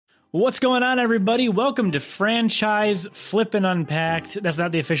What's going on, everybody? Welcome to Franchise Flippin' Unpacked. That's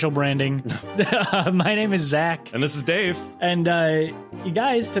not the official branding. My name is Zach. And this is Dave. And you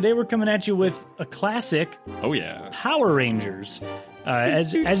guys, today we're coming at you with a classic. Oh, yeah. Power Rangers.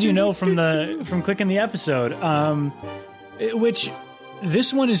 As you know from clicking the episode, which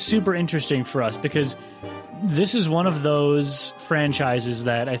this one is super interesting for us because this is one of those franchises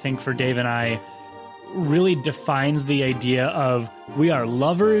that I think for Dave and I really defines the idea of we are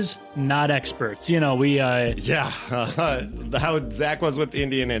lovers, not experts. You know, we... how Zach was with the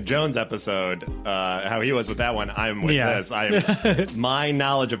Indiana Jones episode, how he was with that one, I'm with this. My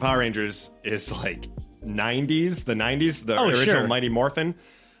knowledge of Power Rangers is like the 90s, the original Mighty Morphin.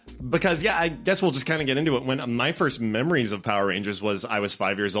 Because, I guess we'll just kind of get into it. When my first memories of Power Rangers was I was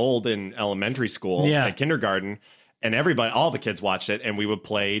 5 years old in elementary school, at kindergarten. And all the kids watched it, and we would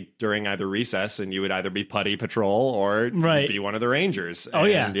play during either recess, and you would either be Putty Patrol or be one of the Rangers. Oh,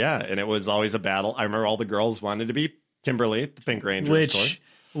 and it was always a battle. I remember all the girls wanted to be Kimberly, the Pink Ranger, which,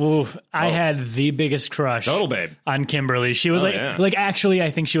 I had the biggest crush Total babe. On Kimberly. She was actually, I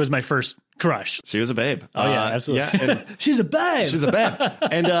think she was my first crush. She was a babe. Oh, yeah, absolutely. Yeah, and she's a babe. She's a babe.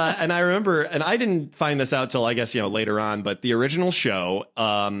 And I remember, and I didn't find this out till, I guess, later on, but the original show,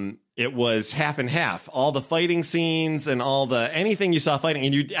 it was half and half. All the fighting scenes and anything you saw fighting,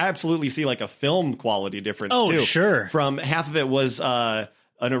 and you'd absolutely see like a film quality difference too. Oh, sure. From half of it was an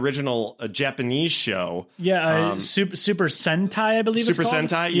original Japanese show. Yeah, Super Sentai, I believe Super it's called.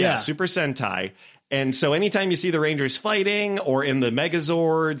 Sentai, yeah, Super Sentai. And so anytime you see the Rangers fighting or in the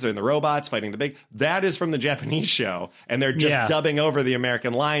Megazords or in the robots fighting that is from the Japanese show. And they're just dubbing over the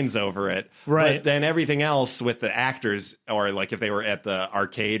American lines over it. Right. But then everything else with the actors, or like if they were at the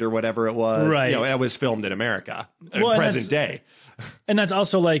arcade or whatever it was, it was filmed in America, present day. And that's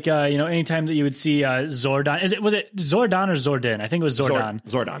also like, anytime that you would see Zordon, was it Zordon or Zordon? I think it was Zordon.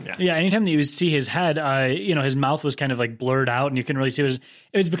 Zordon, yeah. Yeah, anytime that you would see his head, his mouth was kind of like blurred out and you couldn't really see it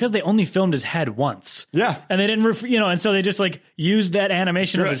was because they only filmed his head once. Yeah. And they didn't, and so they just like used that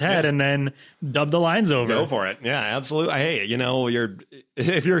animation of his head and then dubbed the lines over. Go for it. Yeah, absolutely. Hey,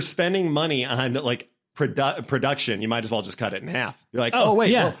 if you're spending money on like production, you might as well just cut it in half. You're like, well,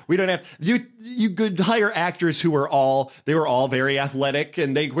 we don't have you could hire actors who were all very athletic,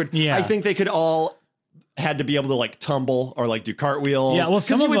 and they would I think they could all had to be able to like tumble or like do cartwheels. Yeah, well,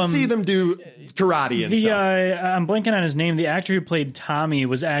 some you of would them see them do karate and stuff. I'm blanking on his name. The actor who played Tommy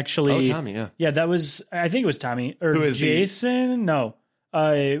was actually Tommy, that was, I think it was Tommy or who is Jason. No,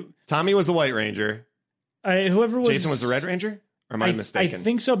 Tommy was the White Ranger. Whoever was Jason was the Red Ranger. Or am I mistaken? I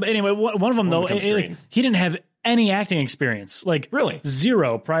think so. But anyway, one of them, though, he didn't have any acting experience. Like, really?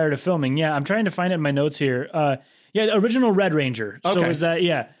 Zero prior to filming. Yeah, I'm trying to find it in my notes here. The original Red Ranger. Okay. So was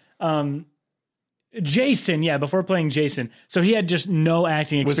that, Jason, before playing Jason. So he had just no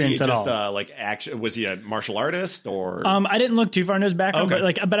acting experience at all. Was he a martial artist or? I didn't look too far into his background,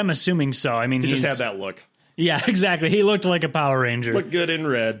 but I'm assuming so. I mean, he just had that look. Yeah, exactly. He looked like a Power Ranger. Looked good in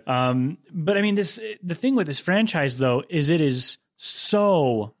red. But I mean, the thing with this franchise, though, is it is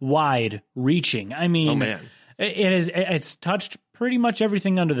so wide reaching. I mean, it's touched pretty much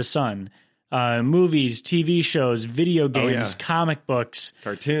everything under the sun. Movies, TV shows, video games, comic books,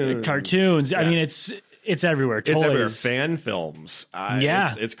 cartoons. I mean, it's everywhere. Toys. It's everywhere. Fan films.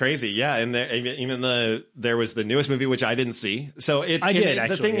 It's crazy. Yeah. And there was the newest movie, which I didn't see. So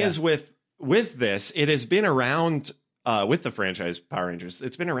the thing is with this, it has been around with the franchise Power Rangers.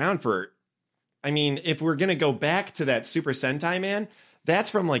 It's been around for, if we're going to go back to that Super Sentai, man,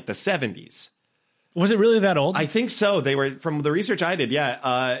 that's from like the 70s. Was it really that old? I think so. They were, from the research I did.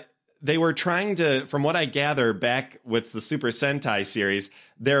 Yeah. They were trying to, from what I gather back with the Super Sentai series,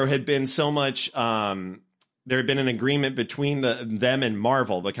 there had been so much, there had been an agreement between them and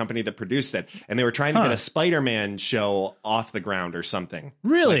Marvel, the company that produced it, and they were trying to get a Spider-Man show off the ground or something,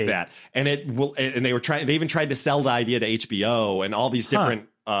 really, like that. And they even tried to sell the idea to HBO and all these different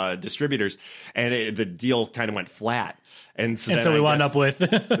distributors, and the deal kind of went flat. And so we wound up with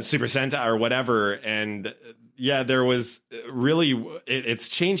Super Sentai or whatever, and there was really it's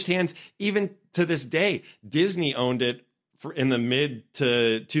changed hands even to this day. Disney owned it in the mid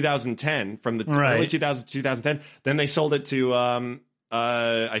to 2010, from the early 2010. Then they sold it to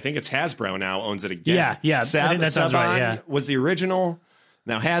I think it's Hasbro now owns it again. Yeah. That sounds right. Yeah. Was the original.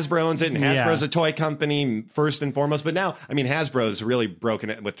 Now Hasbro owns it, and Hasbro's a toy company first and foremost. But now, Hasbro's really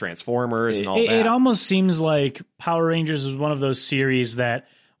broken it with Transformers and all that. It almost seems like Power Rangers was one of those series that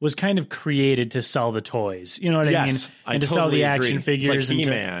was kind of created to sell the toys. You know what I mean? And to sell the action figures. It's like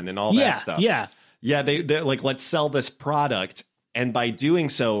He-Man and all that stuff. Yeah. Yeah, they're like, let's sell this product. And by doing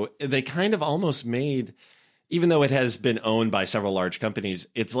so, they kind of almost made even though it has been owned by several large companies,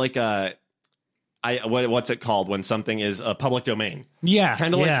 it's like what's it called when something is a public domain? Yeah.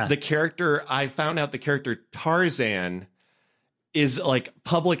 Kind of like the character, I found out the character Tarzan is like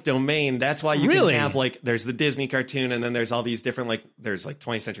public domain. That's why you can have like, there's the Disney cartoon, and then there's all these different, like, there's like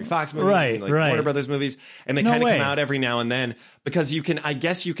 20th Century Fox movies, and like Warner Brothers movies, and they kind of come out every now and then, because I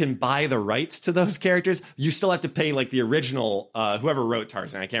guess you can buy the rights to those characters. You still have to pay like the original, whoever wrote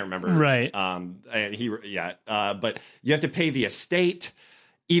Tarzan, I can't remember. Right. But you have to pay the estate,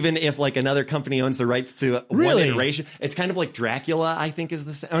 even if like another company owns the rights to one iteration. It's kind of like Dracula, I think, is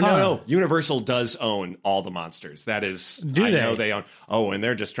the same. Oh, no. Universal does own all the monsters. That is, know they own. Oh, and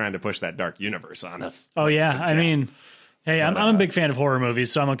they're just trying to push that dark universe on us. Oh, yeah. I mean, hey, I'm a big fan of horror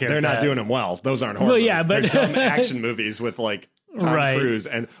movies, so I'm okay with that. They're not doing them well. Those aren't horror movies. But they're dumb action movies with like Tom Cruise.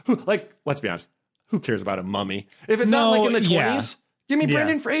 And let's be honest, who cares about a mummy? If it's not like in the 20s, give me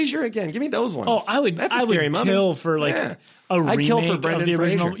Brendan Fraser again. Give me those ones. Oh, I would kill for like a remake of the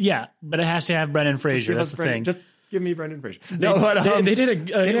original. Fraser. Yeah, but it has to have Brendan Fraser. That's the thing. Just give me Brendan Fraser. They did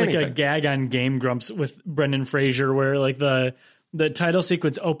a gag on Game Grumps with Brendan Fraser where like the title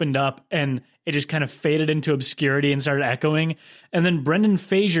sequence opened up and it just kind of faded into obscurity and started echoing. And then Brendan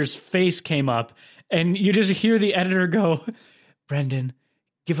Fraser's face came up and you just hear the editor go, "Brendan,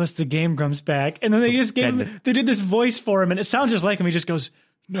 give us the Game Grumps back." And then they just gave him, they did this voice for him and it sounds just like him. He just goes,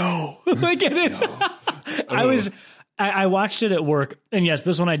 "No." Like it is. I watched it at work, and yes,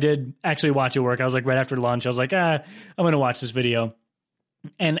 this one I did actually watch at work. I was like, right after lunch, I was like, I'm going to watch this video.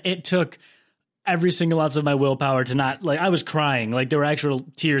 And it took every single ounce of my willpower to not, like, I was crying. Like, there were actual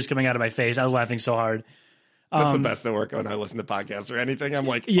tears coming out of my face. I was laughing so hard. That's the best at work when I listen to podcasts or anything. I'm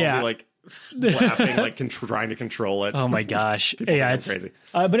like, I'll be like laughing, like trying to control it. Oh my gosh. Yeah, it's crazy.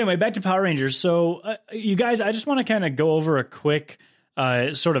 But anyway, back to Power Rangers. So you guys, I just want to kind of go over a quick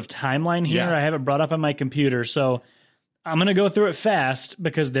sort of timeline here. I have it brought up on my computer. So I'm going to go through it fast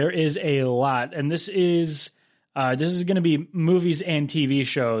because there is a lot. And this is going to be movies and TV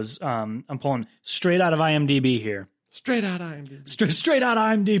shows. I'm pulling straight out of IMDb here. Straight out of IMDb. Straight out of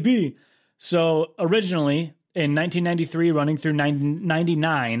IMDb. So originally in 1993, running through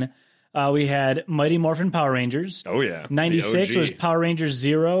 99, we had Mighty Morphin Power Rangers. Oh, yeah. 96 was Power Rangers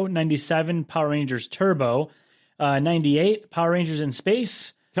Zero. 97, Power Rangers Turbo. 98, Power Rangers in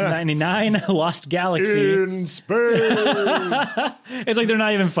Space. 99, Lost Galaxy. In space. It's like they're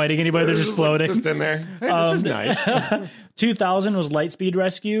not even fighting anybody. They're just floating. Just in there. Hey, this is nice. 2000 was Lightspeed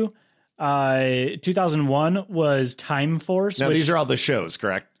Rescue. 2001 was Time Force. Now, these are all the shows,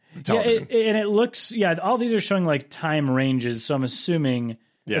 correct? Yeah, and it looks, all these are showing like time ranges. So I'm assuming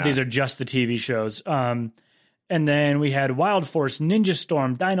that these are just the TV shows. And then we had Wild Force, Ninja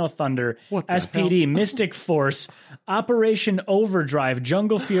Storm, Dino Thunder, SPD, Mystic Force, Operation Overdrive,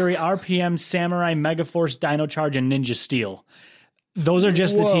 Jungle Fury, RPM, Samurai, Megaforce, Dino Charge, and Ninja Steel. Those are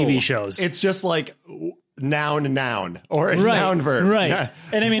just the TV shows. It's just like noun, or a noun verb. Right. Yeah.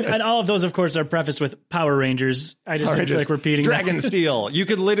 And I mean, and all of those, of course, are prefaced with Power Rangers. I just feel like repeating Dragon Steel. You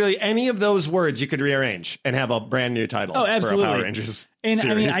could literally, any of those words you could rearrange and have a brand new title for a Power Rangers series.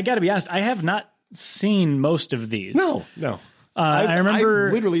 I mean, I got to be honest, I have not seen most of these. No. I remember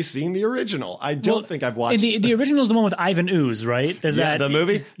I've literally seen the original. I don't think I've watched the original is the one with Ivan Ooze, right? The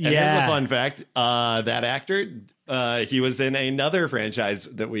movie. And here's a fun fact: that actor, he was in another franchise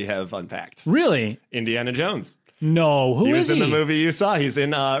that we have unpacked. Really, Indiana Jones. No, who is he? He was in the movie you saw. He's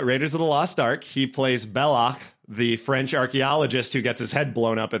in Raiders of the Lost Ark. He plays Belloc, the French archaeologist who gets his head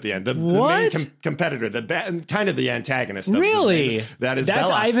blown up at the end. The main competitor, kind of the antagonist. Really? That's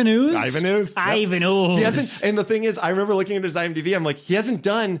Belloc. Ivan Ooze? Ivan Ooze. Yep. Ivan Ooze. He hasn't, and the thing is, I remember looking at his IMDb, I'm like, he's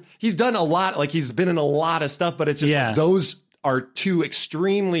done a lot. Like, he's been in a lot of stuff, but it's just like, those are two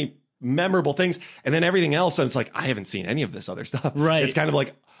extremely memorable things. And then everything else, and it's like, I haven't seen any of this other stuff. Right. It's kind of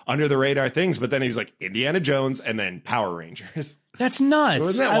like under the radar things, but then he was like Indiana Jones and then Power Rangers. That's nuts.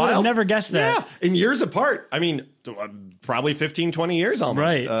 Wasn't that wild? I would have never guessed that. Yeah, in years apart. I mean, probably 15, 20 years almost.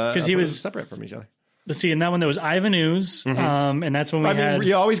 Right, because he was separate from each other. Let's see, in that one there was Ivan Ooze, and that's when we had...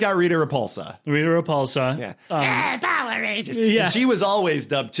 you always got Rita Repulsa. Yeah. Power Rangers. Yeah. And she was always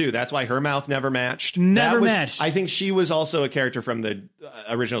dubbed too. That's why her mouth never matched. Matched. I think she was also a character from the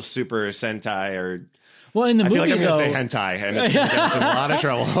original Super Sentai or... Well, in the movie, I feel like I'm going to say hentai, and it's going to get us in a lot of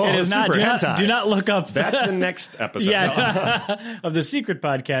trouble. It is not. Do not look up. That's the next episode of the Secret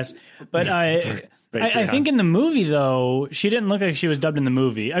Podcast. But I think in the movie, though, she didn't look like she was dubbed in the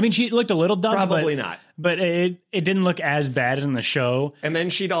movie. I mean, she looked a little dubbed. Probably not. But it didn't look as bad as in the show. And then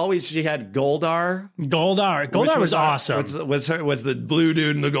she had Goldar. Goldar was awesome. Was the blue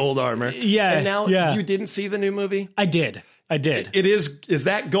dude in the gold armor. Yeah. And now you didn't see the new movie? I did. Is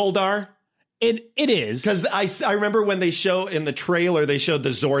that Goldar? It is. Because I remember when they show in the trailer, they showed the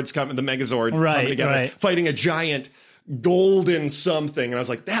Zords coming, the Megazord coming together, fighting a giant golden something. And I was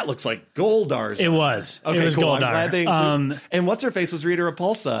like, that looks like Goldar. It was. Okay, it was cool. Goldar. I'm glad they and what's her face was Rita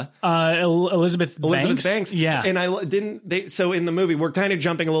Repulsa. Elizabeth Banks. Yeah. And so in the movie, we're kind of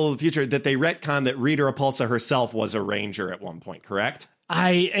jumping a little in the future, that they retcon that Rita Repulsa herself was a ranger at one point, correct?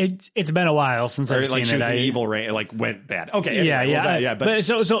 It's been a while since I've seen it. She was an evil ranger, went bad. Okay. Anyway, But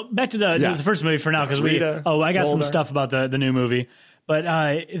so back to the first movie for now, because I got Goldar. Some stuff about the new movie. But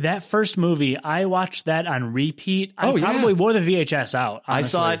that first movie, I watched that on repeat. I probably wore the VHS out,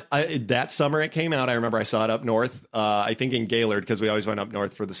 honestly. I saw it that summer it came out. I remember I saw it up north, I think in Gaylord, because we always went up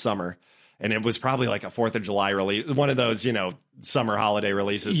north for the summer. And it was probably like a 4th of July release, one of those, summer holiday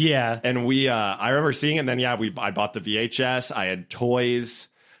releases. Yeah. And I remember seeing it, and then, I bought the VHS. I had toys.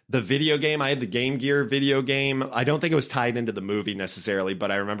 The video game, I had the Game Gear video game. I don't think it was tied into the movie necessarily,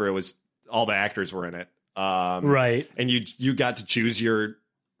 but I remember it was, all the actors were in it. Right. And you got to choose your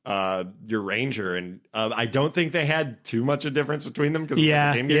ranger, and I don't think they had too much a difference between them, because the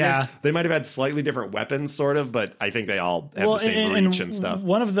Game Gear game. They might have had slightly different weapons, sort of, but I think they all have the same reach and stuff.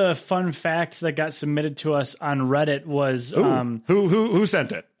 One of the fun facts that got submitted to us on Reddit was who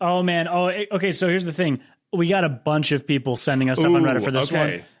sent it? Oh man! Okay. So here's the thing: we got a bunch of people sending us stuff on Reddit for this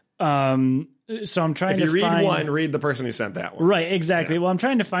one. So I'm trying to find... If you read one, read the person who sent that one. Right, exactly. Yeah. Well, I'm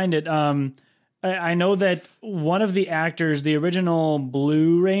trying to find it. I know that one of the actors, the original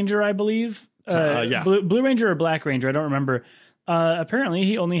Blue Ranger, I believe. Blue Ranger or Black Ranger, I don't remember. Apparently,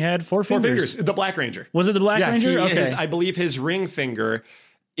 he only had four fingers. The Black Ranger. Was it the Black Ranger? Okay. I believe his ring finger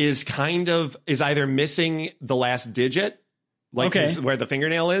is either missing the last digit, where the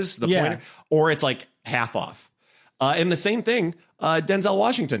fingernail is, the pointer, or it's like half off. And the same thing, Denzel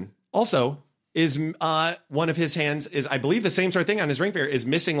Washington also is one of his hands is, I believe, the same sort of thing on his ring finger is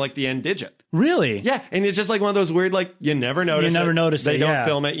missing the end digit. Really? Yeah. And it's just one of those weird, you never notice it. They don't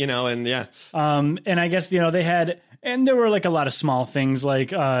film it, and yeah. And I guess, they had, and there were a lot of small things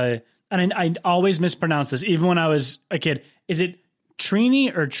and I always mispronounce this, even when I was a kid. Is it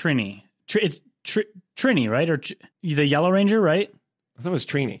Trini or Trini? It's Trini, right? Or the Yellow Ranger, right? I thought it was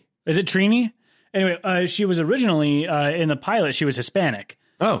Trini. Is it Trini? Anyway, she was originally in the pilot, she was Hispanic.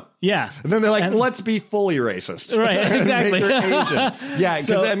 Oh. Yeah. And then they're like, let's be fully racist. Right, exactly. Make her Asian. Yeah, because,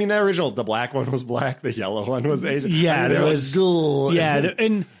 the original, the black one was black, the yellow one was Asian. Yeah, there was... Yeah,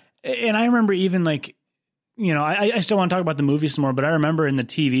 and I remember even, I still want to talk about the movie some more, but I remember in the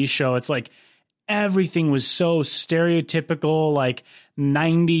TV show, it's everything was so stereotypical,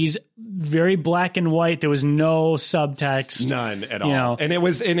 90s, very black and white. There was no subtext. None at all. And it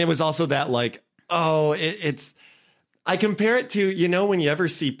was also that, it's... I compare it to, when you ever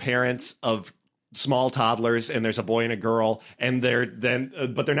see parents of small toddlers and there's a boy and a girl and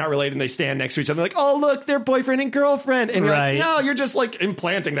but they're not related and they stand next to each other like, oh, look, they're boyfriend and girlfriend. And you're like, no, you're just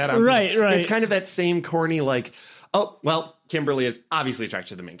implanting that on Right. It's kind of that same corny, oh, well, Kimberly is obviously attracted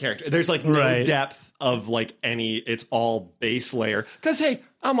to the main character. There's no depth of it's all base layer. Because, hey,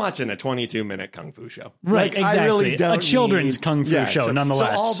 I'm watching a 22-minute kung fu show. Right, exactly. I really don't a children's kung fu show,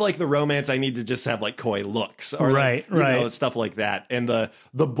 nonetheless. So all of the romance, I need to just have coy looks. Or right. Stuff like that. And the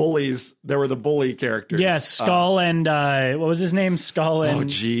bullies, there were the bully characters. Yes, Skull and, what was his name? Skull and... Oh,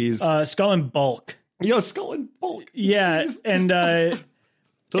 jeez. Skull and Bulk. Yo, Skull and Bulk. Yeah, jeez. And...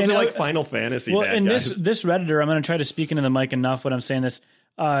 Those are Final Fantasy bad and guys. this Redditor, I'm going to try to speak into the mic enough when I'm saying this.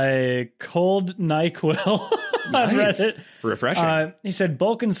 Cold NyQuil on Reddit. Refreshing. He said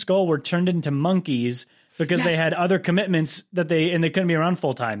Bulk and Skull were turned into monkeys because they had other commitments and they couldn't be around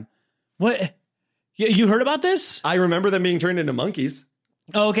full time. What? You heard about this? I remember them being turned into monkeys.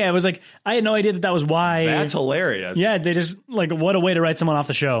 Oh, okay. I was I had no idea that was why. That's hilarious. Yeah, they just what a way to write someone off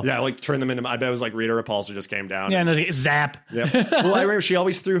the show. Yeah, turn them into. I bet it was Rita Repulsa just came down. Yeah, and zap. Yeah. Well, I remember she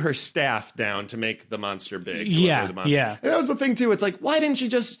always threw her staff down to make the monster big. Yeah. And that was the thing too. It's why didn't she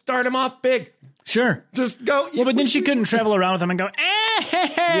just start him off big? Sure. Just go. Well, but then she couldn't travel around with him and go,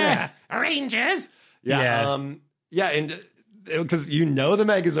 yeah, Rangers. Yeah. And because the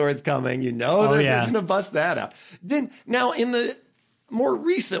Megazord's coming, that they're gonna bust that out. Then now in the more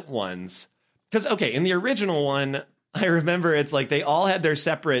recent ones, because in the original one, I remember it's they all had their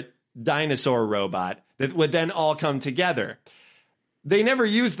separate dinosaur robot that would then all come together. They never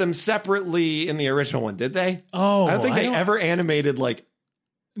used them separately in the original one, did they? Oh, I don't think they ever animated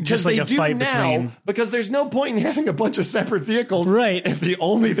just a fight between. Because there's no point in having a bunch of separate vehicles, right? If the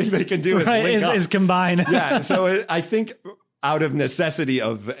only thing they can do is link up. Is combine. Yeah, so I think. Out of necessity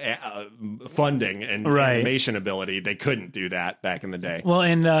of funding and animation ability, they couldn't do that back in the day. Well,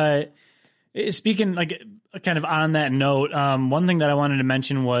 and speaking kind of on that note, one thing that I wanted to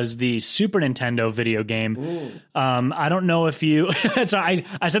mention was the Super Nintendo video game. I don't know if you. So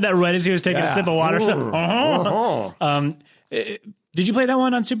I said that right as he was taking a sip of water. So, did you play that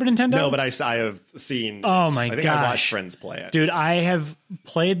one on Super Nintendo? No, but I have seen. Oh my gosh! I think I watched friends play it. Dude, I have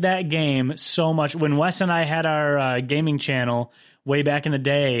played that game so much. When Wes and I had our gaming channel way back in the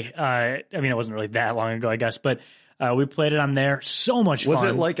day, I mean, it wasn't really that long ago, I guess, but we played it on there. So much fun. Was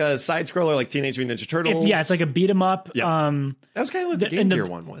it like a side scroller, like Teenage Mutant Ninja Turtles? It's like a beat 'em up. Yep. That was kind of like the Game Gear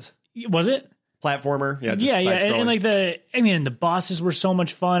one was. Was it? Platformer, and like the bosses were so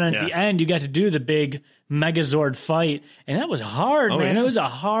much fun. And at the end, you got to do the big Megazord fight, and that was hard, man. Yeah. It was a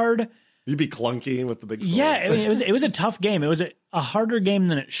hard. You'd be clunky with the big sword. Yeah, I mean, it was a tough game. It was a harder game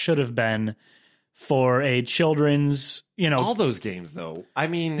than it should have been for a children's. All those games, though. I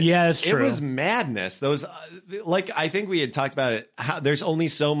mean, yeah, it's true. It was madness. Those, I think we had talked about it. There's only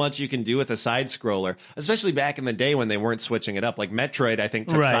so much you can do with a side scroller, especially back in the day when they weren't switching it up. Like Metroid, I think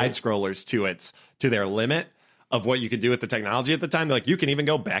took side scrollers to their limit of what you could do with the technology at the time. They're like, you can even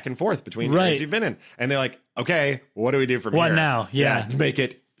go back and forth between areas you've been in, and they're like, okay, what do we do from here? What now? Yeah, make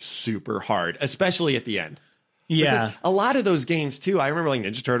it super hard, especially at the end. Yeah, because a lot of those games too. I remember like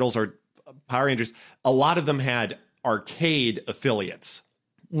Ninja Turtles or Power Rangers. A lot of them had arcade affiliates.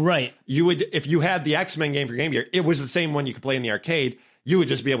 Right. You would, if you had the X-Men game for Game Gear, it was the same one you could play in the arcade. You would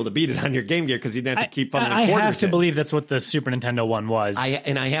just be able to beat it on your Game Gear because you didn't have to keep funneling quarters. I have to believe that's what the Super Nintendo one was. I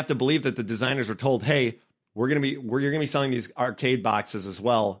have to believe that the designers were told, "Hey, you're going to be selling these arcade boxes as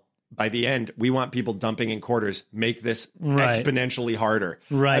well. By the end, we want people dumping in quarters. Make this exponentially harder."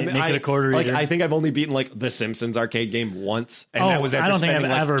 Right. Make it a quarter. Like I think I've only beaten like the Simpsons arcade game once, and that was after spending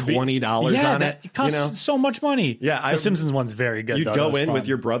like $20 on it. It costs so much money. Yeah, the Simpsons one's very good. You'd go in with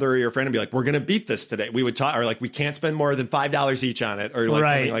your brother or your friend and be like, "We're going to beat this today." We would talk, or like, we can't spend more than $5 each on it, or like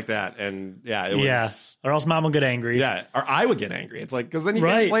something like that. And it was, or else Mom will get angry. Yeah, or I would get angry. It's like, because then you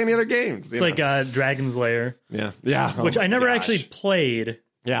can't play any other games. It's like Dragon's Lair. Yeah. Which I never actually played.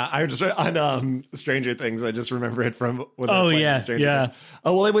 Yeah, I just on Stranger Things. I just remember it from when they were playing Stranger Things.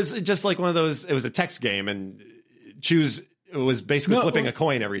 Oh, well, it was just like one of those. It was a text game, and it was basically flipping a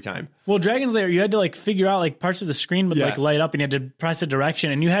coin every time. Well, Dragon's Lair, you had to like figure out like parts of the screen would like light up, and you had to press a direction,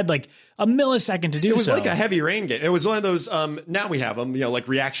 and you had like a millisecond to do. It was like a Heavy Rain game. It was one of those. Now we have them, like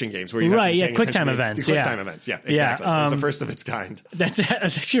reaction games where you quick time events. Quick time events. Yeah, exactly. It's the first of its kind. That's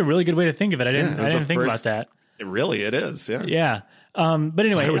actually a really good way to think of it. I didn't think about that. It is. Yeah. Yeah. But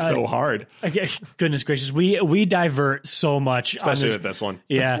anyway, it was so hard. Goodness gracious, we divert so much, especially with this one.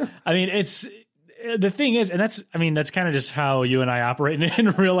 Yeah, I mean, it's the thing is, and that's kind of just how you and I operate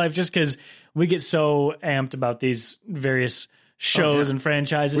in real life. Just because we get so amped about these various shows and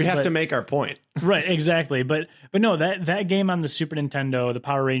franchises, we have to make our point. Right, exactly. But no, that game on the Super Nintendo, the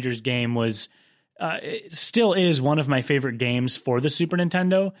Power Rangers game, was it still is one of my favorite games for the Super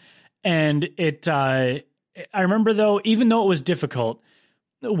Nintendo, and it. I remember, though, even though it was difficult,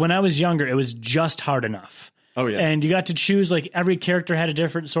 when I was younger, it was just hard enough. Oh, yeah. And you got to choose, like, every character had a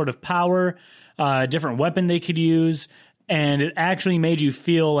different sort of power, different weapon they could use, and it actually made you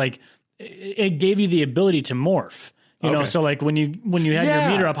feel like it gave you the ability to morph. You know, so, like, when you had your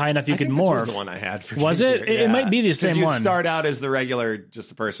meter up high enough, you could morph. This was the one I had for Was it? It might be the same one. You'd start out as the regular, just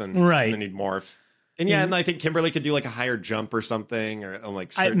a person, right? And then you'd morph. And and I think Kimberly could do like a higher jump or something, or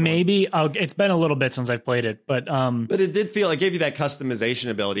like maybe. It's been a little bit since I've played it, but it did feel, it gave you that customization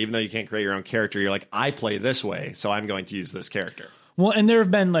ability. Even though you can't create your own character, you're like, I play this way, so I'm going to use this character. Well, and there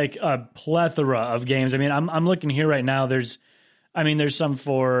have been like a plethora of games. I mean, I'm looking here right now. There's some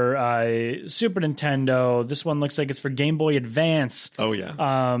for Super Nintendo. This one looks like it's for Game Boy Advance. Oh yeah.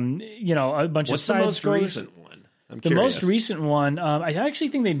 A bunch of side scrollers. What's the most recent one? The most recent one, I actually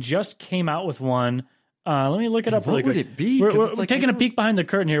think they just came out with one. Let me look it up really quick. What would it be? We're taking a peek behind the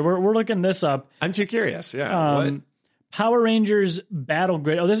curtain here. We're looking this up. I'm too curious. Yeah. Power Rangers Battle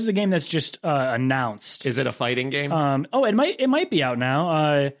Grid. Oh, this is a game that's just announced. Is it a fighting game? It might be out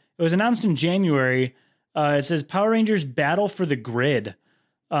now. It was announced in January. It says Power Rangers Battle for the Grid.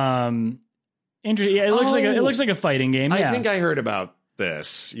 Interesting. Yeah, it looks like a fighting game. I think I heard about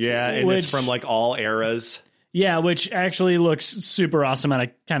this. Yeah, and it's from like all eras. Yeah, which actually looks super awesome, and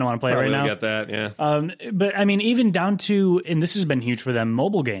I kind of want to play it right now. Get that, yeah. But I mean, even down to, and this has been huge for them,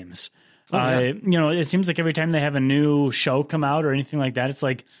 mobile games. It seems like every time they have a new show come out or anything like that, it's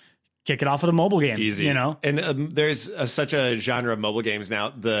like kick it off with a mobile game. Easy, And there's such a genre of mobile games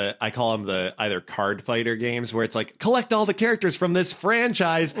now. I call them the either card fighter games, where it's like collect all the characters from this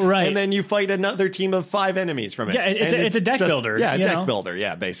franchise, right? And then you fight another team of 5 enemies from it. Yeah, it's a deck builder. Yeah, a deck builder.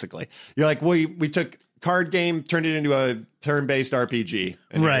 Yeah, basically, you're like, we took card game, turned it into a turn-based RPG.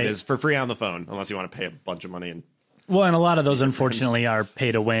 And right. It is for free on the phone, unless you want to pay a bunch of money. And a lot of those, unfortunately, are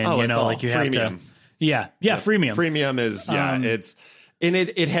pay to win. Oh, you know, like you freemium. have to. Yeah, freemium. Freemium is, it's, and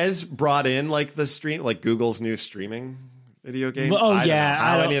it has brought in like the stream, like Google's new streaming video game. Well,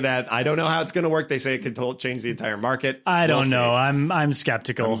 I don't know how it's going to work. They say it could change the entire market. I don't know. I'm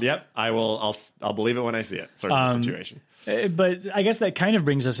skeptical. Yep. I'll believe it when I see it. Sort of the situation. But I guess that kind of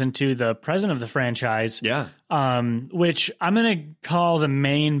brings us into the present of the franchise. Yeah. Which I'm going to call the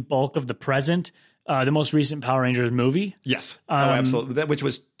main bulk of the present. The most recent Power Rangers movie. Yes. Absolutely. Which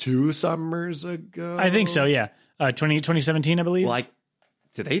was 2 summers ago. I think so. Yeah. 2017, I believe. Like,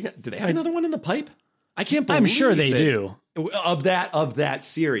 do they have another one in the pipe? I can't believe I'm sure they do. Of that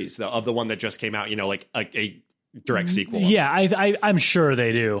series, though, of the one that just came out, you know, like a direct sequel. Yeah, I'm sure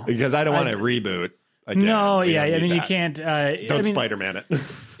they do. Because I don't want to reboot. Again. No, yeah, I mean, you can't. Don't Spider-Man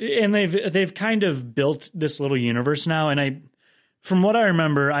it. And they've kind of built this little universe now, and from what I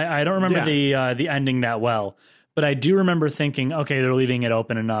remember, I don't remember the ending that well, but I do remember thinking, okay, they're leaving it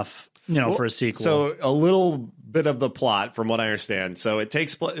open enough, for a sequel. So a little bit of the plot, from what I understand. So it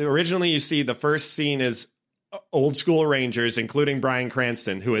takes originally, you see the first scene is old school Rangers, including Bryan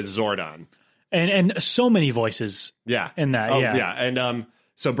Cranston, who is Zordon, and so many voices. Yeah, in that. Yeah, and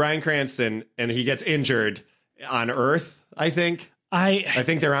so Bryan Cranston, and he gets injured on Earth, I think. I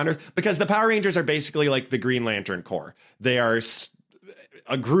think they're on Earth because the Power Rangers are basically like the Green Lantern Corps. They are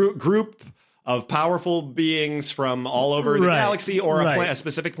a group of powerful beings from all over the galaxy or a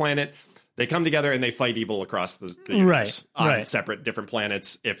specific planet. They come together and they fight evil across the universe on separate different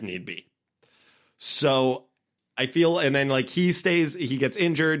planets if need be. So I feel, and then like he gets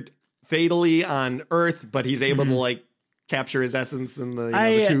injured fatally on Earth, but he's able to like capture his essence in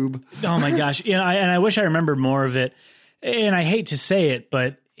the tube. Oh my gosh. And I wish I remembered more of it. And I hate to say it,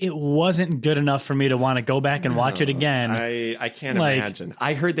 but it wasn't good enough for me to want to go back and watch it again. I can't imagine.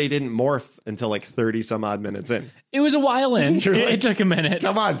 I heard they didn't morph until like 30 some odd minutes in. It was a while in. It took a minute.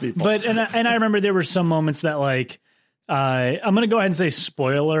 Come on, people. But and I remember there were some moments that like I'm going to go ahead and say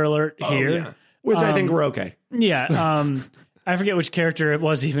spoiler alert here. Yeah. Which I think we're okay. Yeah. I forget which character it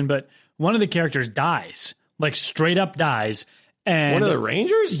was even, but one of the characters dies. Like straight up dies. And one of the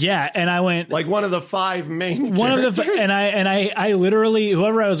Rangers? Yeah, and I went like one of the 5 main characters? and I literally,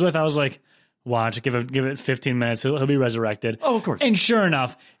 whoever I was with, I was like, watch, give it 15 minutes, he'll be resurrected. Oh, of course. And sure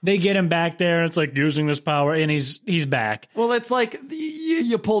enough, they get him back there, and it's like using this power, and he's back. Well, it's like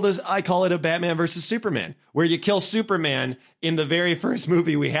you pull this, I call it a Batman versus Superman, where you kill Superman in the very first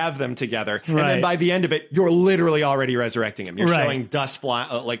movie we have them together, and then by the end of it, you're literally already resurrecting him. You're showing dust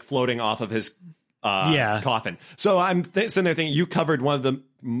floating off of his coffin. So I'm sitting there thinking you covered one of the,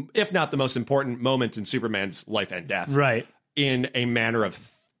 if not the most important moments in Superman's life and death, in a manner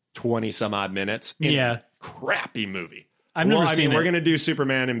of 20 some odd minutes in a crappy movie. I've never seen it. We're going to do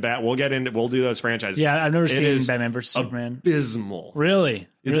Superman and we'll do those franchises. Yeah, I've never seen Batman versus Superman. Abysmal. Really?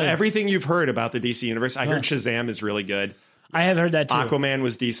 Everything you've heard about the DC universe. I heard Shazam is really good. I have heard that too. Aquaman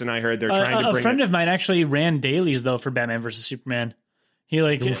was decent. I heard they're trying to bring a friend of mine actually ran dailies though for Batman versus Superman. He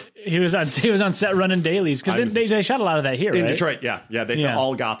was on set running dailies because they shot a lot of that here in Detroit. Yeah.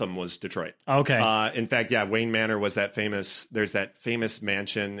 All Gotham was Detroit. Okay. In fact, Wayne Manor was that famous. There's that famous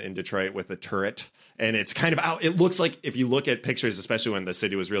mansion in Detroit with a turret, and it's kind of out. It looks like if you look at pictures, especially when the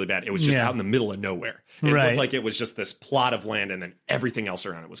city was really bad, it was just out in the middle of nowhere. It looked like it was just this plot of land, and then everything else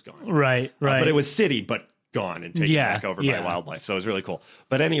around it was gone. Right. But it was city, but gone and taken back over by wildlife. So it was really cool.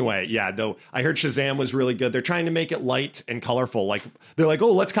 But anyway, though I heard Shazam was really good. They're trying to make it light and colorful. Like they're like,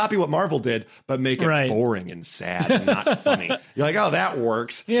 oh, let's copy what Marvel did, but make it boring and sad and not funny. You're like, oh, that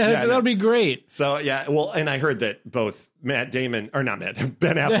works. Yeah, that'll be great. So and I heard that both Ben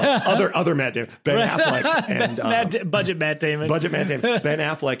Affleck, other Matt Damon, Ben Affleck, and budget Matt Damon, Ben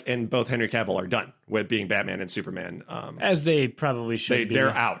Affleck, and both Henry Cavill are done with being Batman and Superman, as they probably should be.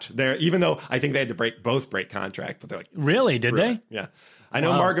 They're out. Even though I think they had to break contract, but they're like, really? Did they? Yeah, I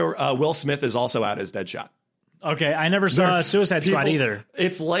know. Will Smith is also out as Deadshot. Okay, I never saw Suicide Squad either.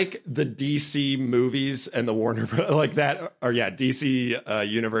 It's like the DC movies and the Warner like that, or DC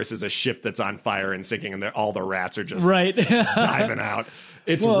universe is a ship that's on fire and sinking, and all the rats are just diving out.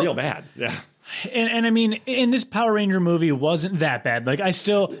 It's real bad. Yeah. And I mean, in this Power Ranger movie wasn't that bad. Like I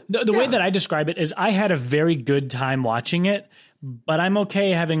still, the way that I describe it is I had a very good time watching it, but I'm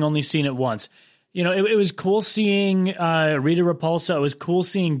okay having only seen it once. You know, it was cool seeing Rita Repulsa. It was cool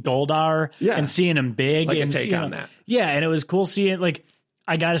seeing Goldar and seeing him big. Like and a take on that. Yeah, and it was cool seeing, like,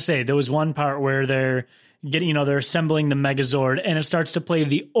 I got to say, there was one part where they're getting, they're assembling the Megazord, and it starts to play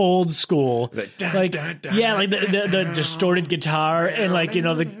the old school, the distorted guitar, and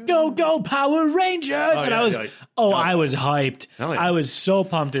the go Power Rangers, and I was I was hyped. I was so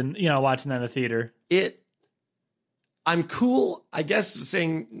pumped, and watching that in the theater. I'm cool, I guess,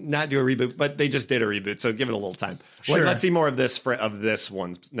 saying not do a reboot, but they just did a reboot, so give it a little time. Sure. Let's see more of this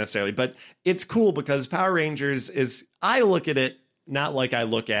one necessarily, but it's cool because Power Rangers I look at it not like I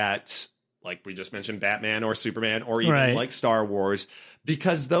look at, like we just mentioned, Batman or Superman or even like Star Wars,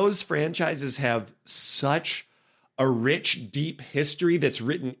 because those franchises have such a rich, deep history that's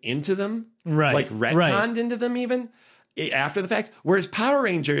written into them, like retconned into them even after the fact. Whereas Power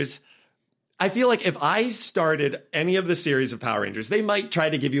Rangers, I feel like if I started any of the series of Power Rangers, they might try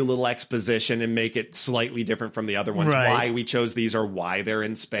to give you a little exposition and make it slightly different from the other ones, why we chose these or why they're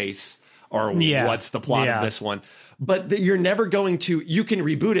in space or what's the plot of this one. But you're never going to, you can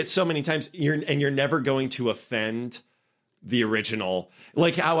reboot it so many times, you're never going to offend the original.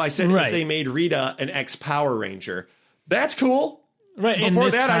 Like how I said, if they made Rita an ex-Power Ranger, that's cool. Right. Before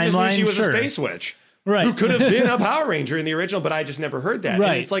that, I just knew she was a Space Witch. Right. Who could have been a Power Ranger in the original, but I just never heard that. Right.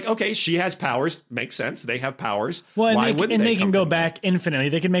 And it's like, okay, she has powers. Makes sense. They have powers. Well, Why wouldn't they? And they can go back infinitely.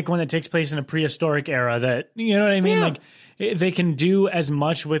 They can make one that takes place in a prehistoric era that, you know what I mean? Yeah. Like, they can do as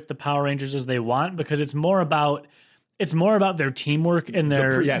much with the Power Rangers as they want because it's more about their teamwork and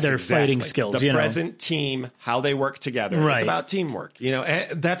their fighting skills. The present team, how they work together. Right. It's about teamwork.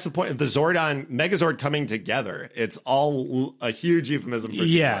 And that's the point. The Megazord coming together. It's all a huge euphemism for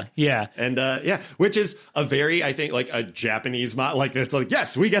teamwork. Yeah. And which is a very, I think, like a Japanese model. Like it's like,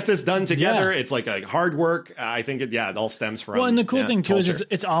 yes, we get this done together. Yeah. It's like a hard work. I think it all stems from. Well, and the cool thing too is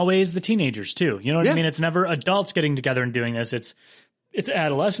it's always the teenagers too. You know what I mean? It's never adults getting together and doing this. It's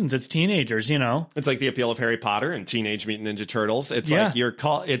adolescents, it's teenagers, It's like the appeal of Harry Potter and Teenage Mutant Ninja Turtles. It's like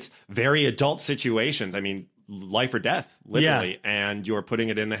it's very adult situations. I mean, life or death, literally. Yeah. And you're putting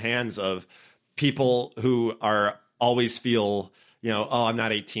it in the hands of people who are always feel, I'm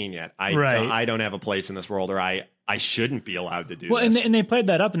not 18 yet. I don't have a place in this world, or I shouldn't be allowed to do this. Well, and they played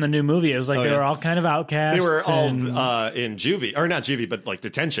that up in the new movie. It was like they were all kind of outcasts. They were all in juvie, or not juvie, but like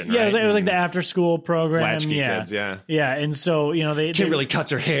detention. Yeah, right? it was like the after school program. Latchkey kids, yeah. Yeah, and so, they Kimberly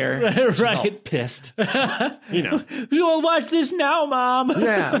cuts her hair. She's all pissed. You'll watch this now, Mom.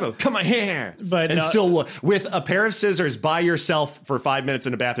 Yeah, I'm gonna cut my hair. Still with a pair of scissors by yourself for 5 minutes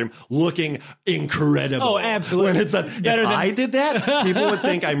in a bathroom looking incredible. Oh, absolutely. When it's I did that, people would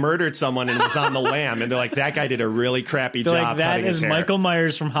think I murdered someone and was on the lam, and they're like, that guy did a really crappy job cutting his hair. That is Michael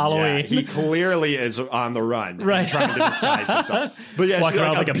Myers from Halloween. Yeah, he clearly is on the run, trying to disguise himself. But walking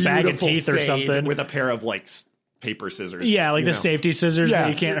around like a bag of teeth or something with a pair of paper scissors. Yeah, like the safety scissors that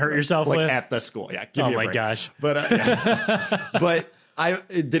you can't hurt yourself with at the school. Yeah. Oh my gosh. But but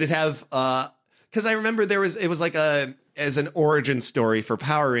did it have? Because I remember it was like as an origin story for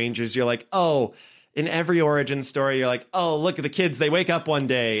Power Rangers. You're like, in every origin story, you're like, look at the kids. They wake up one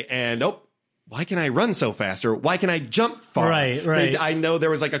day and why can I run so fast? Or why can I jump far? Right. I know there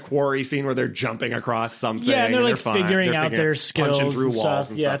was like a quarry scene where they're jumping across something. Yeah, and they're figuring out their skills punching through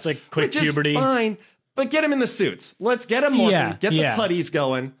walls and stuff. It's like quick puberty. Which is fine, but get them in the suits. Let's get them morphing. Get the putties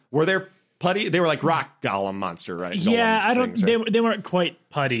going. Were there putty? They were like rock golem monster, right? They weren't quite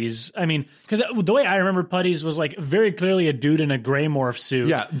putties. I mean, because the way I remember putties was like very clearly a dude in a gray morph suit.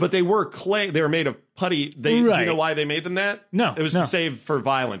 Yeah, but they were clay. They were made of putty. Do you know why they made them that? No. It was to save for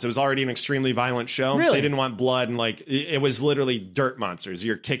violence. It was already an extremely violent show. Really? They didn't want blood, and it was literally dirt monsters.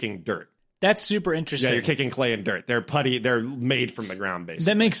 You're kicking dirt. That's super interesting. Yeah, you're kicking clay and dirt. They're putty. They're made from the ground, basically.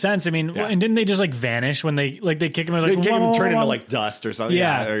 That makes sense. I mean, and didn't they just vanish when they kick them? They kick them, turn into dust or something.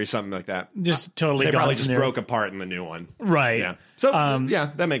 Yeah, or something like that. Just totally. They probably just broke apart in the new one. Right. Yeah. So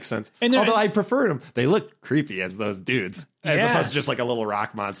that makes sense. Although I prefer them, they look creepy as those dudes, as opposed to just like a little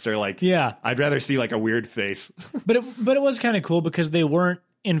rock monster. I'd rather see like a weird face. But it was kind of cool because they weren't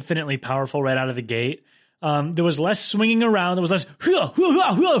infinitely powerful right out of the gate. There was less swinging around. There was less,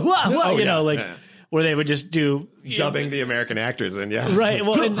 where they would just do dubbing the American actors in, right.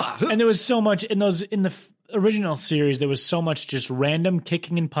 Well, and there was so much in the original series. There was so much just random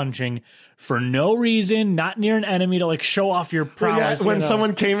kicking and punching for no reason, not near an enemy to show off your prowess. When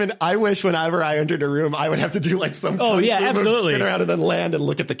someone came in, I wish whenever I entered a room, I would have to do some absolutely spin around and then land and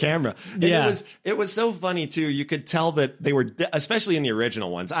look at the camera. And it was so funny too. You could tell that they were, especially in the original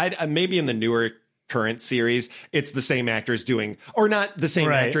ones. Maybe in the newer current series, it's the same actors doing, or not the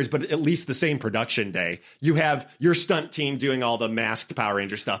same actors, but at least the same production day. You have your stunt team doing all the masked Power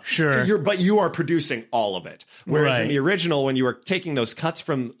Ranger stuff. Sure. But you are producing all of it. Whereas in the original, when you were taking those cuts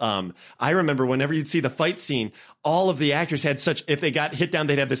from, I remember whenever you'd see the fight scene, all of the actors had if they got hit down,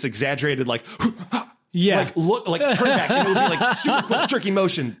 they'd have this exaggerated Yeah. Look, turn back, and it would be like super quick, jerky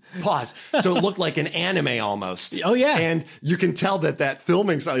motion, pause. So it looked like an anime almost. Oh, yeah. And you can tell that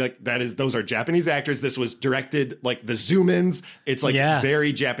filming, those are Japanese actors. This was directed, like the zoom ins. It's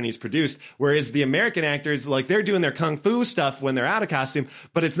very Japanese produced. Whereas the American actors, like they're doing their kung fu stuff when they're out of costume,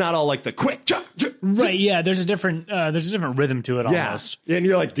 but it's not all like the quick jump. Right. Yeah. There's a different rhythm to it almost. Yeah. And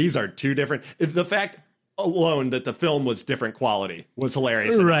you're like, these are two different. The fact alone that the film was different quality was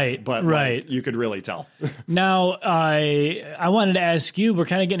hilarious. Right. But you could really tell. Now, I wanted to ask you, we're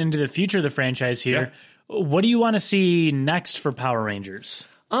kind of getting into the future of the franchise here. Yeah. What do you want to see next for Power Rangers?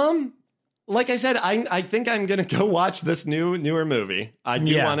 Like I said, I think I'm going to go watch this newer movie. I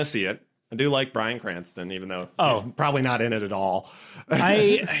do want to see it. I do like Bryan Cranston, even though he's probably not in it at all.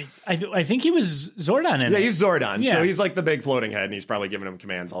 I think he was Zordon in it. Yeah, he's Zordon. Yeah. So he's like the big floating head, and he's probably giving him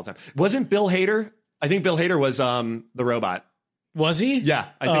commands all the time. Wasn't Bill Hader? I think Bill Hader was the robot. Was he? Yeah.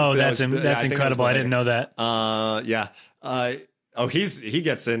 I think that's incredible. I didn't know that. Yeah. He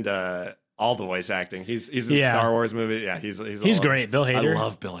gets into all the voice acting. He's in the Star Wars movie. Yeah, he's great. Bill Hader. I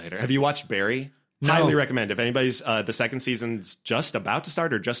love Bill Hader. Have you watched Barry? No. Highly recommend. If anybody's the second season's just about to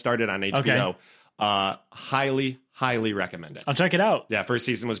start or just started on HBO, highly recommend it. I'll check it out. Yeah, first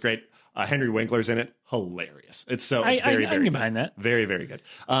season was great. Henry Winkler's in it. Hilarious. It's very, very good. Behind that. Very, very good.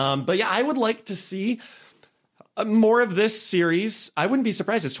 But yeah, I would like to see more of this series. I wouldn't be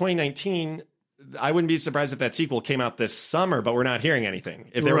surprised. It's 2019. I wouldn't be surprised if that sequel came out this summer, but we're not hearing anything.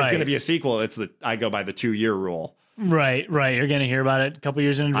 If there was going to be a sequel, I go by the 2-year rule. Right. You're going to hear about it a couple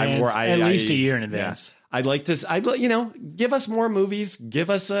years in advance, at least a year in advance. Yeah. I'd like to, give us more movies. Give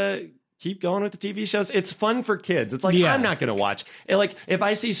us keep going with the TV shows. It's fun for kids. It's like, I'm not going to watch. Like, if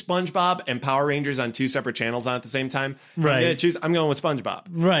I see SpongeBob and Power Rangers on 2 separate channels on at the same time, I'm going with SpongeBob.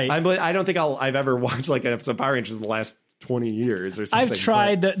 Right. I don't think I've ever watched like an episode of Power Rangers in the last 20 years or something. I've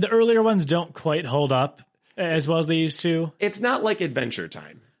tried. The earlier ones don't quite hold up as well as they used to. It's not like Adventure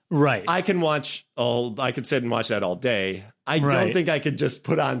Time. Right. I could sit and watch that all day. I don't think I could just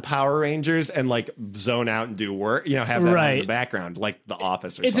put on Power Rangers and like zone out and do work, have that on in the background, like The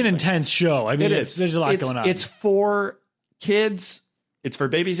Office or something. It's an intense show. I mean, there's a lot going on. It's for kids. It's for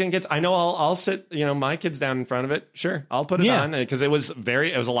babysitting kids. I know I'll sit, my kids down in front of it. Sure. I'll put it on because it was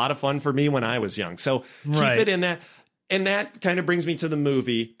a lot of fun for me when I was young. So keep it in that. And that kind of brings me to the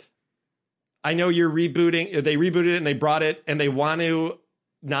movie. I know you're rebooting. They rebooted it and they brought it and they want to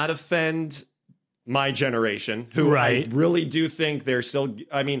not offend my generation, who I really do think they're still,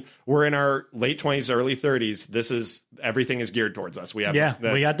 we're in our late 20s, early 30s. Everything is geared towards us. We have,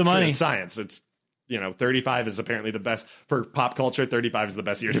 we got the money. It's science. It's, 35 is apparently the best for pop culture. 35 is the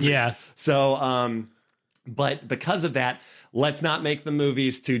best year to be. Yeah. So, but because of that, let's not make the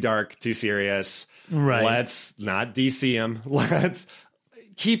movies too dark, too serious. Right. Let's not DC them. Let's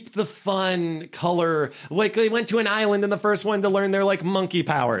keep the fun color. Like they went to an island in the first one to learn their like monkey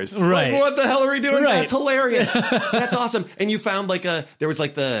powers. Right. Like, what the hell are we doing? Right. That's hilarious. That's awesome. And you found there was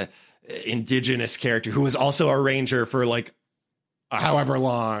like the indigenous character who was also a ranger for like however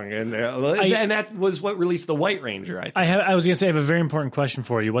long. And that was what released the White Ranger. I was going to say, I have a very important question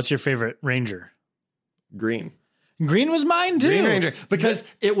for you. What's your favorite Ranger? Green. Green was mine too. Green Ranger. Because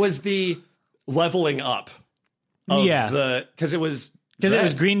it was the leveling up. Because it was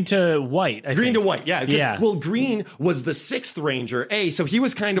green to white. Green to white, yeah. Well, Green was the 6th Ranger, so he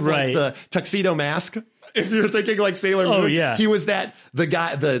was kind of like the Tuxedo Mask. If you're thinking like Sailor Moon, he was the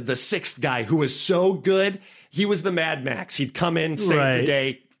guy, the 6th guy who was so good. He was the Mad Max. He'd come in, save the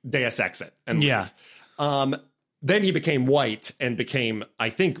day, Deus Ex it, and leave. Then he became white and I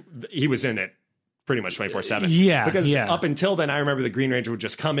think he was in it pretty much 24/7. Yeah. Because up until then, I remember the Green Ranger would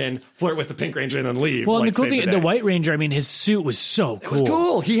just come in, flirt with the Pink Ranger, and then leave. Well, and the cool thing, the White Ranger, his suit was so cool. It was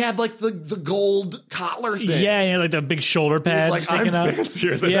cool. He had like the gold collar thing. Yeah, and like the big shoulder pads sticking I'm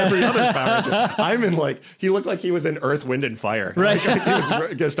fancier than every other Power Ranger. I'm in he looked like he was in Earth, Wind, and Fire. Right. Like, he was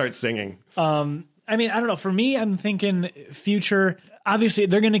going to start singing. I don't know. For me, I'm thinking future. Obviously,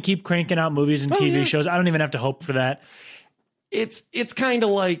 they're going to keep cranking out movies and TV shows. I don't even have to hope for that. It's kind of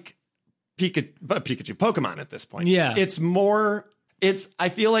like Pikachu, Pokemon at this point. Yeah. I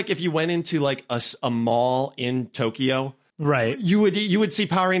feel like if you went into like a mall in Tokyo, right, you would see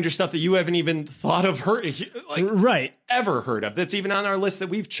Power Ranger stuff that you haven't even thought of ever heard of. That's even on our list that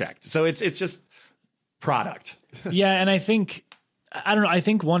we've checked. So it's just product. Yeah. And I think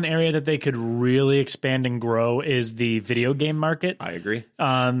one area that they could really expand and grow is the video game market. I agree.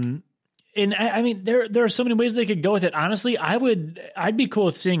 And there are so many ways they could go with it. Honestly, I'd be cool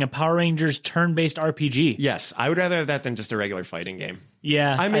with seeing a Power Rangers turn-based RPG. Yes, I would rather have that than just a regular fighting game.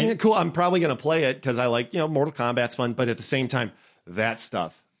 Yeah. Cool. I'm probably going to play it because I like, Mortal Kombat's fun, but at the same time, that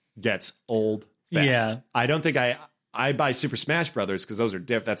stuff gets old fast. Yeah. I don't think I buy Super Smash Brothers because those are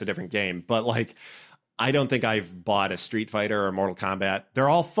that's a different game. But like, I don't think I've bought a Street Fighter or Mortal Kombat. They're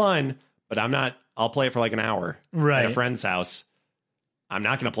all fun, but I'll play it for like an hour at a friend's house. I'm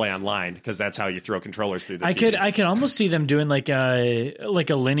not going to play online because that's how you throw controllers through the TV. I could almost see them doing like a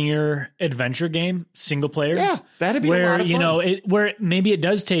linear adventure game, single player. Yeah, that'd be a lot of fun. Where maybe it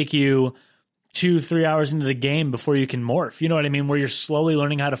does take you 2-3 hours into the game before you can morph. You know what I mean? Where you're slowly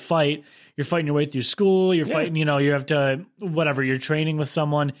learning how to fight. You're fighting your way through school. You're fighting. You have to whatever. You're training with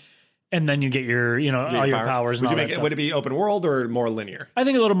someone. And then you get your, all your powers. Would it be open world or more linear? I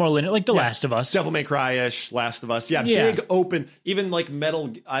think a little more linear, like The Last of Us. Devil May Cry-ish, Last of Us. Yeah, big open. Even like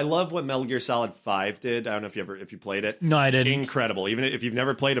I love what Metal Gear Solid 5 did. I don't know if you played it. No, I didn't. Incredible. Even if you've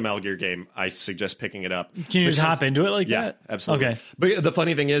never played a Metal Gear game, I suggest picking it up. Can you just hop into it like that? Yeah, absolutely. Okay. But the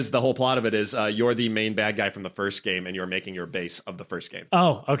funny thing is, the whole plot of it is you're the main bad guy from the first game, and you're making your base of the first game.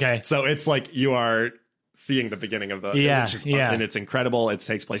 Oh, okay. So it's like you are seeing the beginning of the and it's incredible. It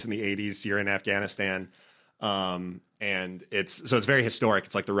takes place in the 80s. You're in Afghanistan, and it's very historic.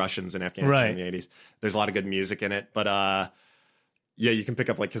 It's like the Russians in Afghanistan in the 80s. There's a lot of good music in it, but you can pick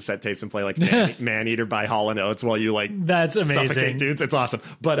up like cassette tapes and play like Man Eater by Hall & Oates while you like that's amazing, suffocate dudes. It's awesome.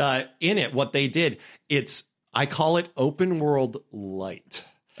 But in it, what they did, I call it open world light.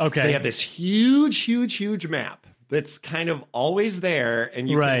 Okay, they have this huge map that's kind of always there, and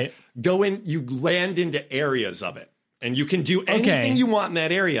you can go in, you land into areas of it, and you can do anything you want in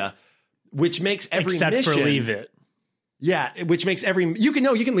that area, which makes every mission. Except for leave it. Yeah, which makes you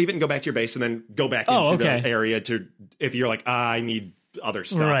can leave it and go back to your base and then go back into the area if you're like, I need other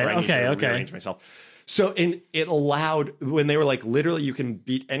stuff. Right. I need to rearrange myself. So it allowed, when they were like, literally you can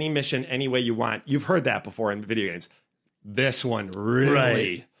beat any mission any way you want. You've heard that before in video games. This one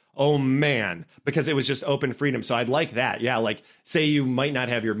really... Oh man, because it was just open freedom. So I'd like that. Yeah, like say you might not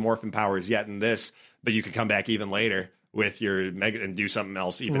have your morphin powers yet in this, but you could come back even later with your mega and do something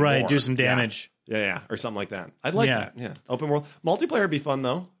else even more. Do some damage. Yeah, or something like that. I'd like that. Yeah, open world multiplayer would be fun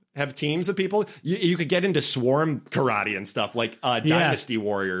though. Have teams of people. You could get into swarm karate and stuff like Dynasty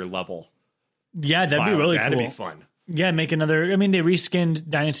Warrior level. Yeah, that'd be really cool. That'd be fun. Yeah, make another. I mean, they reskinned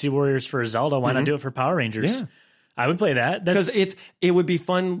Dynasty Warriors for Zelda. Why not do it for Power Rangers? Yeah. I would play that because it would be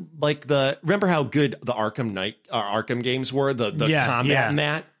fun. Like remember how good the Arkham games were. The combat in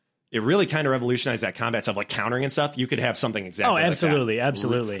that, it really kind of revolutionized that combat stuff, like countering and stuff. You could have something exactly. Oh, absolutely, like that.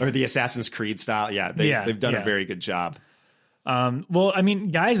 Absolutely. Or the Assassin's Creed style. Yeah, they've done a very good job. Well, I mean,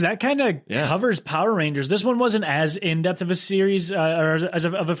 guys, that kind of covers Power Rangers. This one wasn't as in depth of a series or as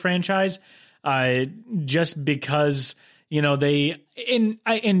of a franchise, just because. They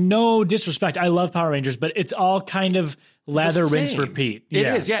in no disrespect, I love Power Rangers, but it's all kind of lather, rinse, repeat. It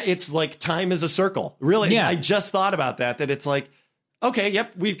is. Yeah. It's like time is a circle. Really. Yeah. I just thought about that it's like, okay,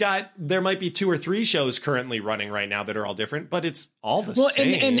 yep, there might be 2 or 3 shows currently running right now that are all different, but it's all the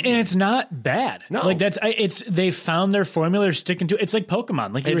same. And it's not bad. No. Like they found their formula, sticking to it. It's like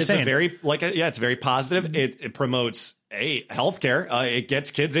Pokemon, like you were saying. It's very positive. It promotes healthcare. It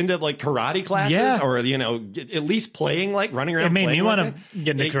gets kids into like karate classes or, at least playing, like running around. It made me want to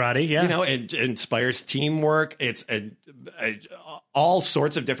get into karate. Yeah. It inspires teamwork. It's all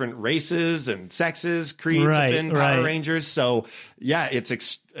sorts of different races and sexes, creeds within Power Rangers. So yeah, it's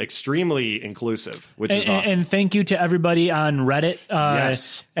extremely inclusive, which is awesome. And thank you to everybody on Reddit.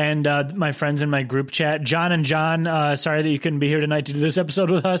 And my friends in my group chat, John and John. Sorry that you couldn't be here tonight to do this episode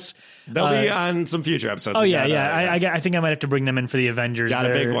with us. They'll be on some future episodes. Oh I think I might have to bring them in for the Avengers. Got a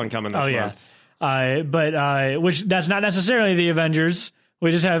big one coming this month. But which that's not necessarily the Avengers.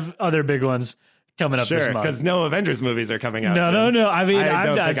 We just have other big ones coming up this month. Because no Avengers movies are coming out. No. I mean, I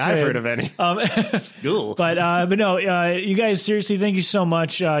don't think I've heard of any. Cool. But no, you guys, seriously, thank you so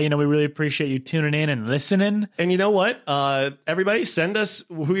much. We really appreciate you tuning in and listening. And you know what? Everybody, send us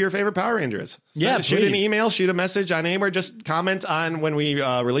who your favorite Power Ranger is. Shoot an email, shoot a message on AIM, or just comment on when we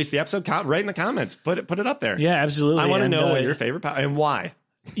release the episode. Write in the comments. Put it up there. Yeah, absolutely. I want to know what your favorite Power and why.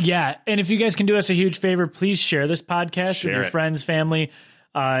 Yeah, and if you guys can do us a huge favor, please share this podcast with your friends, family.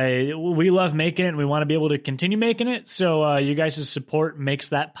 We love making it, and we want to be able to continue making it. So you guys' support makes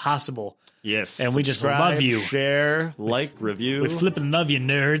that possible. Yes, and we just love you. Share, like, review. We flipping love you,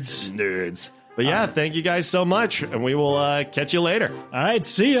 nerds. But thank you guys so much, and we will catch you later. All right,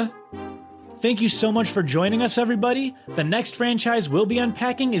 see ya. Thank you so much for joining us, everybody. The next franchise we'll be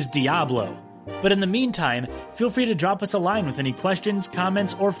unpacking is Diablo. But in the meantime, feel free to drop us a line with any questions,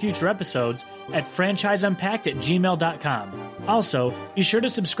 comments, or future episodes at franchiseunpacked@gmail.com. Also, be sure to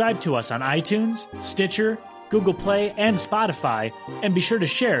subscribe to us on iTunes, Stitcher, Google Play, and Spotify, and be sure to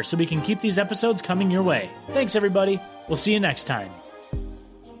share so we can keep these episodes coming your way. Thanks, everybody. We'll see you next time.